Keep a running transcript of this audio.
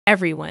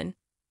Everyone.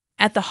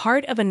 At the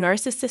heart of a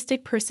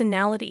narcissistic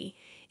personality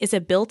is a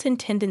built-in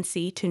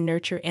tendency to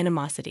nurture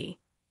animosity.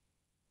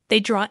 They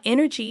draw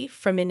energy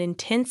from an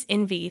intense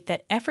envy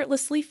that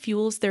effortlessly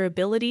fuels their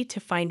ability to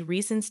find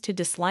reasons to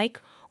dislike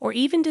or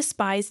even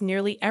despise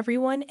nearly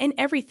everyone and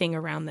everything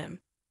around them.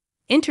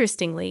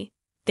 Interestingly,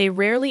 they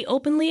rarely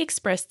openly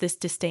express this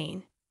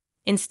disdain.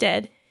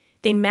 Instead,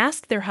 they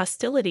mask their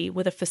hostility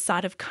with a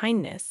facade of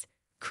kindness,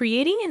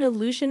 creating an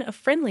illusion of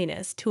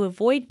friendliness to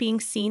avoid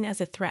being seen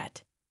as a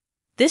threat.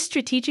 This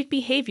strategic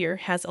behavior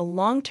has a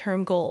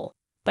long-term goal.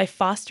 By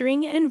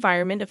fostering an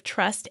environment of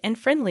trust and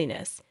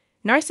friendliness,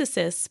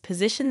 narcissists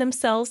position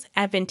themselves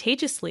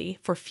advantageously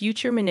for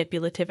future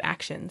manipulative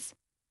actions.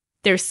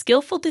 Their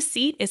skillful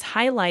deceit is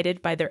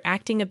highlighted by their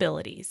acting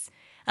abilities,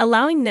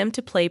 allowing them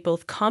to play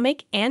both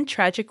comic and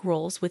tragic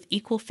roles with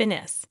equal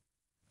finesse.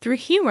 Through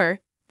humor,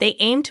 they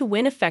aim to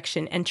win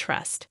affection and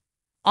trust,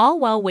 all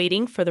while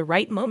waiting for the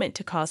right moment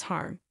to cause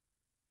harm.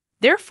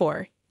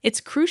 Therefore,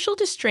 it's crucial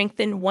to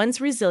strengthen one's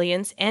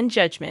resilience and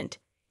judgment,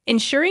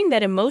 ensuring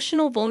that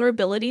emotional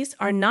vulnerabilities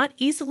are not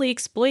easily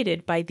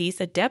exploited by these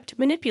adept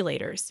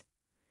manipulators.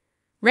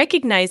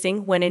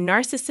 Recognizing when a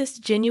narcissist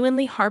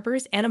genuinely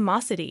harbors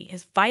animosity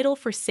is vital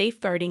for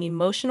safeguarding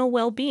emotional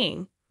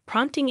well-being,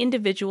 prompting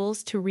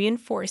individuals to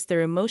reinforce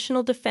their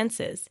emotional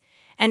defenses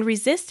and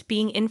resist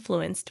being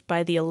influenced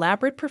by the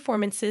elaborate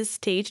performances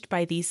staged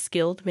by these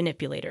skilled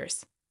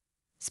manipulators.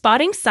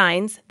 Spotting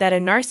signs that a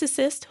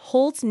narcissist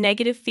holds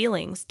negative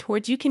feelings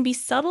towards you can be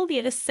subtle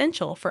yet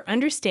essential for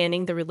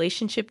understanding the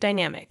relationship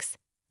dynamics.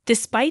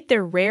 Despite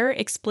their rare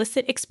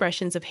explicit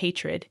expressions of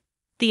hatred,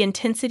 the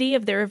intensity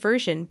of their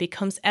aversion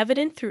becomes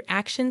evident through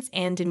actions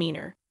and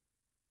demeanor.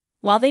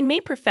 While they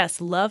may profess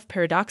love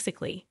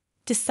paradoxically,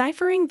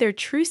 deciphering their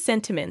true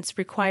sentiments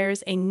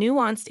requires a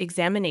nuanced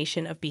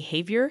examination of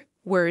behavior,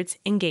 words,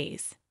 and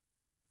gaze.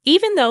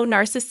 Even though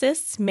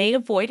narcissists may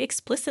avoid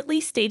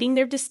explicitly stating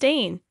their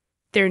disdain,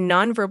 their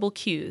nonverbal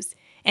cues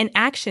and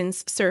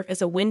actions serve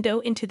as a window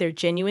into their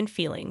genuine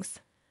feelings.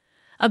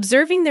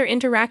 Observing their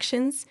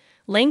interactions,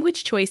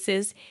 language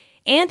choices,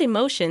 and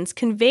emotions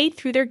conveyed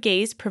through their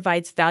gaze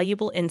provides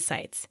valuable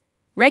insights.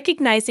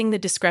 Recognizing the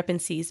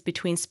discrepancies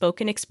between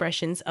spoken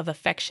expressions of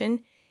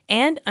affection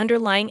and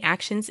underlying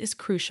actions is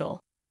crucial.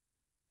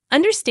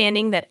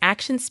 Understanding that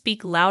actions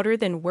speak louder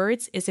than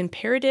words is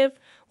imperative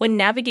when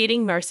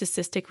navigating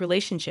narcissistic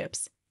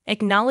relationships.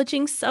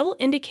 Acknowledging subtle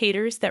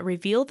indicators that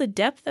reveal the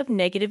depth of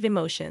negative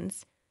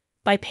emotions.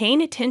 By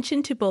paying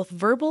attention to both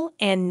verbal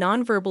and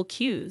nonverbal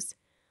cues,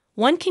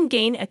 one can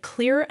gain a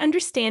clearer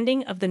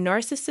understanding of the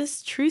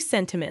narcissist's true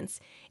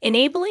sentiments,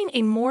 enabling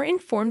a more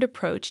informed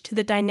approach to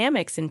the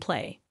dynamics in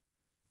play.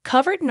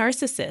 Covert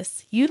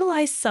narcissists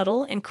utilize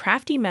subtle and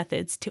crafty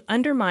methods to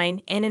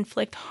undermine and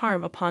inflict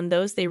harm upon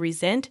those they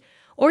resent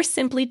or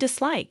simply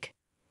dislike.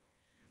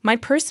 My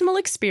personal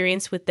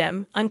experience with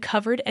them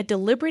uncovered a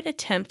deliberate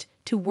attempt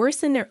to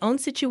worsen their own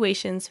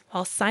situations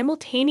while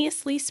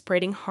simultaneously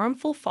spreading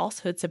harmful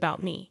falsehoods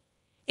about me.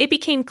 It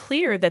became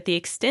clear that the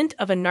extent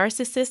of a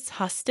narcissist's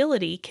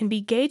hostility can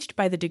be gauged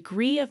by the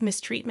degree of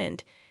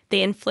mistreatment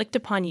they inflict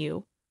upon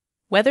you,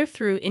 whether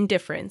through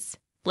indifference,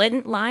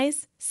 blatant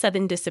lies,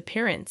 sudden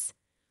disappearance,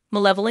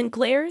 malevolent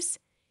glares,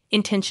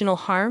 intentional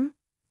harm,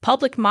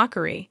 public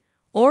mockery,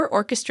 or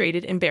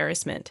orchestrated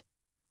embarrassment,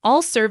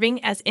 all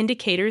serving as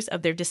indicators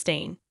of their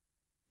disdain.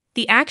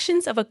 The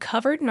actions of a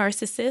covert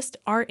narcissist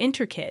are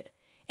intricate,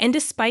 and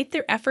despite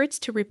their efforts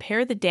to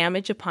repair the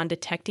damage upon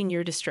detecting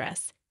your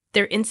distress,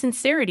 their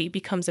insincerity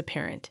becomes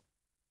apparent.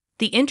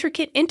 The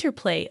intricate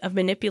interplay of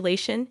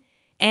manipulation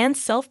and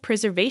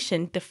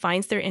self-preservation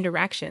defines their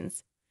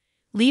interactions,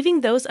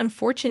 leaving those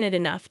unfortunate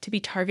enough to be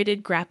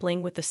targeted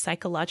grappling with the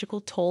psychological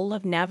toll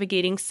of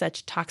navigating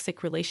such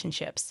toxic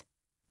relationships.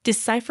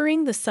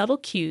 Deciphering the subtle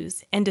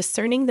cues and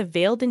discerning the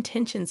veiled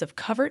intentions of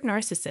covert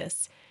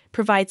narcissists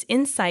provides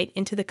insight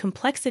into the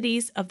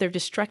complexities of their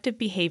destructive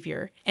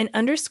behavior and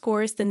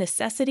underscores the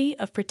necessity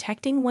of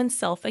protecting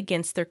oneself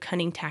against their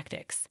cunning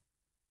tactics.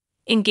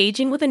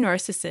 Engaging with a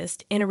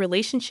narcissist in a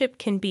relationship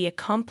can be a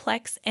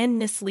complex and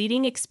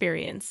misleading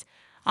experience,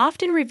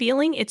 often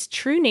revealing its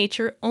true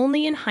nature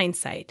only in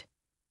hindsight.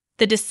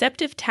 The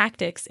deceptive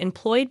tactics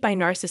employed by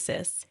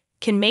narcissists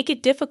can make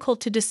it difficult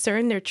to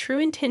discern their true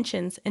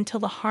intentions until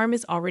the harm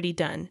is already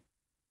done.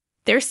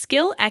 Their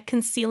skill at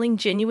concealing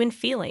genuine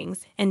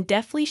feelings and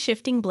deftly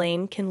shifting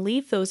blame can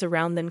leave those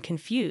around them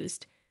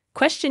confused,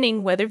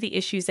 questioning whether the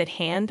issues at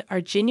hand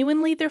are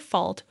genuinely their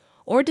fault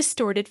or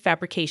distorted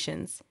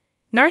fabrications.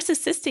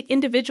 Narcissistic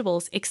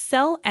individuals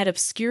excel at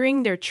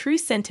obscuring their true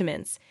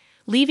sentiments,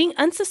 leaving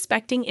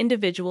unsuspecting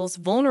individuals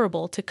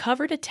vulnerable to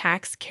covert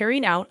attacks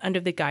carried out under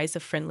the guise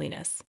of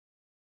friendliness.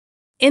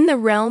 In the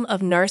realm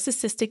of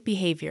narcissistic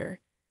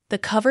behavior, the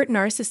covert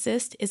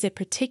narcissist is a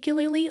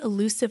particularly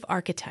elusive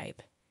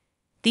archetype.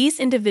 These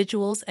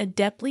individuals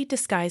adeptly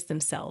disguise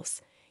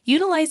themselves,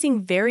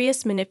 utilizing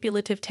various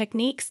manipulative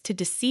techniques to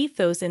deceive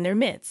those in their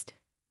midst.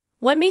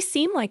 What may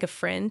seem like a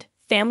friend,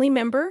 family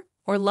member,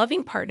 or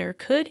loving partner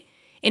could,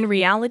 in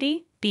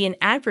reality, be an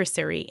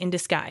adversary in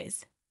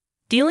disguise.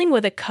 Dealing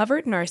with a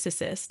covert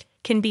narcissist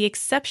can be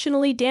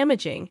exceptionally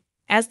damaging,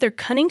 as their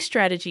cunning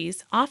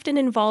strategies often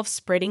involve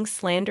spreading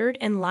slander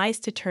and lies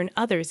to turn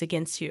others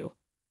against you.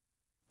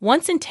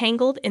 Once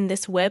entangled in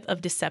this web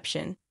of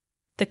deception,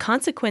 the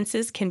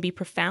consequences can be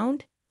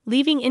profound,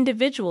 leaving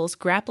individuals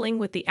grappling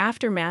with the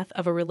aftermath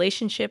of a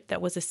relationship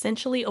that was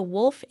essentially a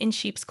wolf in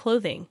sheep's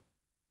clothing.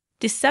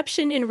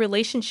 Deception in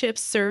relationships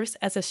serves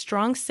as a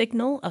strong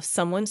signal of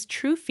someone's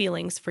true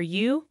feelings for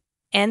you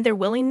and their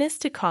willingness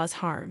to cause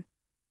harm.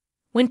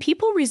 When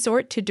people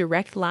resort to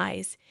direct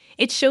lies,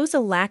 it shows a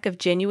lack of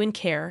genuine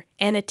care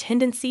and a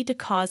tendency to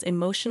cause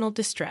emotional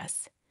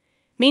distress.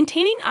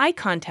 Maintaining eye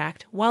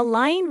contact while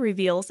lying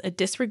reveals a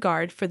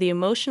disregard for the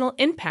emotional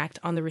impact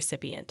on the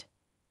recipient.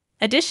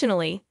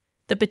 Additionally,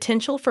 the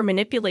potential for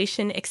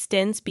manipulation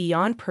extends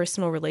beyond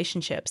personal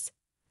relationships,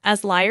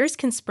 as liars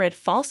can spread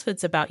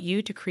falsehoods about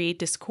you to create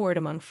discord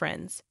among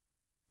friends.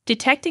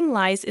 Detecting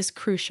lies is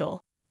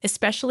crucial,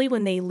 especially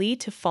when they lead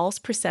to false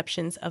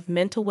perceptions of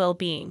mental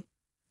well-being,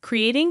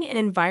 creating an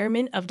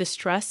environment of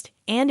distrust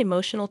and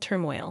emotional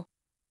turmoil.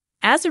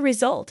 As a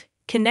result,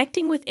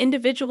 connecting with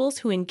individuals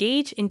who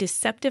engage in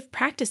deceptive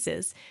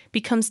practices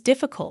becomes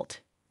difficult,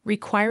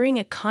 requiring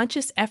a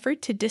conscious effort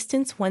to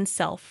distance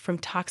oneself from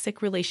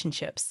toxic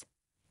relationships.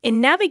 In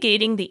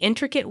navigating the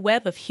intricate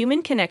web of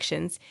human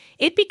connections,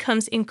 it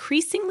becomes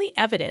increasingly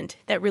evident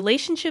that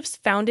relationships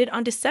founded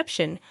on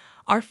deception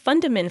are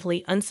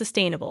fundamentally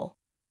unsustainable.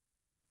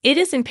 It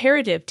is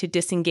imperative to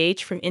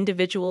disengage from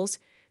individuals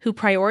who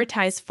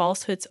prioritize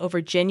falsehoods over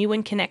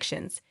genuine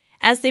connections,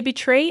 as they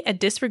betray a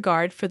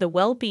disregard for the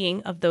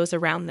well-being of those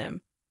around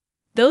them.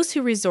 Those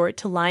who resort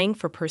to lying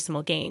for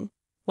personal gain,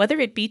 whether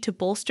it be to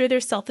bolster their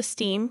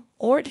self-esteem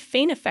or to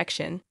feign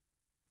affection,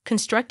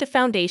 construct a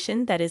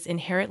foundation that is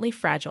inherently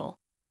fragile.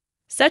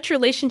 Such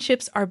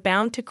relationships are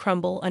bound to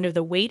crumble under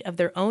the weight of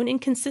their own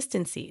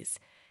inconsistencies,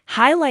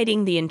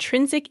 highlighting the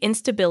intrinsic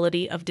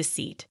instability of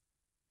deceit.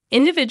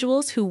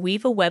 Individuals who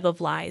weave a web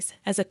of lies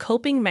as a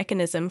coping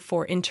mechanism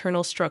for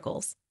internal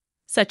struggles,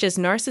 such as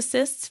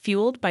narcissists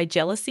fueled by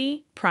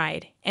jealousy,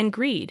 pride, and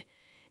greed,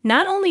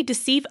 not only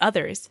deceive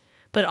others,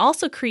 but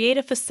also create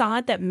a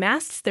facade that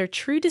masks their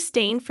true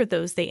disdain for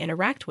those they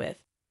interact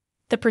with.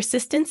 The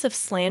persistence of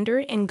slander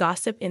and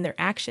gossip in their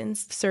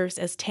actions serves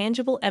as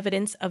tangible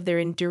evidence of their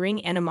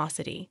enduring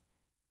animosity.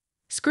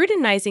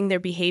 Scrutinizing their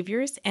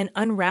behaviors and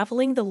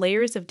unraveling the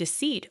layers of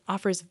deceit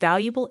offers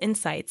valuable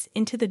insights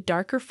into the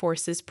darker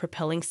forces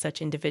propelling such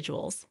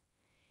individuals.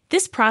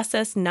 This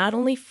process not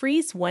only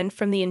frees one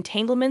from the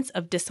entanglements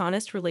of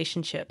dishonest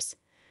relationships,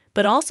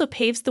 but also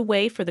paves the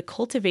way for the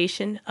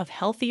cultivation of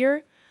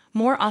healthier,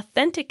 more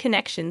authentic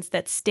connections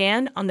that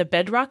stand on the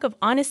bedrock of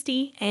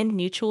honesty and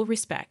mutual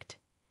respect.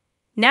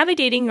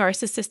 Navigating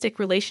narcissistic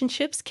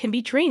relationships can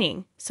be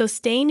draining, so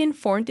staying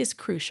informed is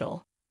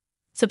crucial.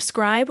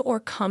 Subscribe or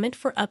comment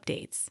for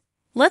updates.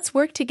 Let's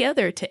work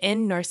together to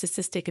end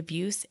narcissistic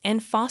abuse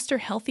and foster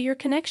healthier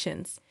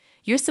connections.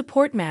 Your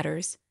support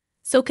matters,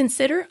 so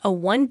consider a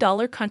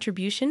 $1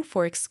 contribution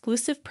for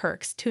exclusive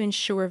perks to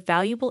ensure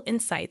valuable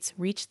insights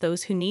reach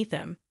those who need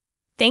them.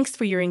 Thanks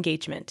for your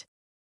engagement.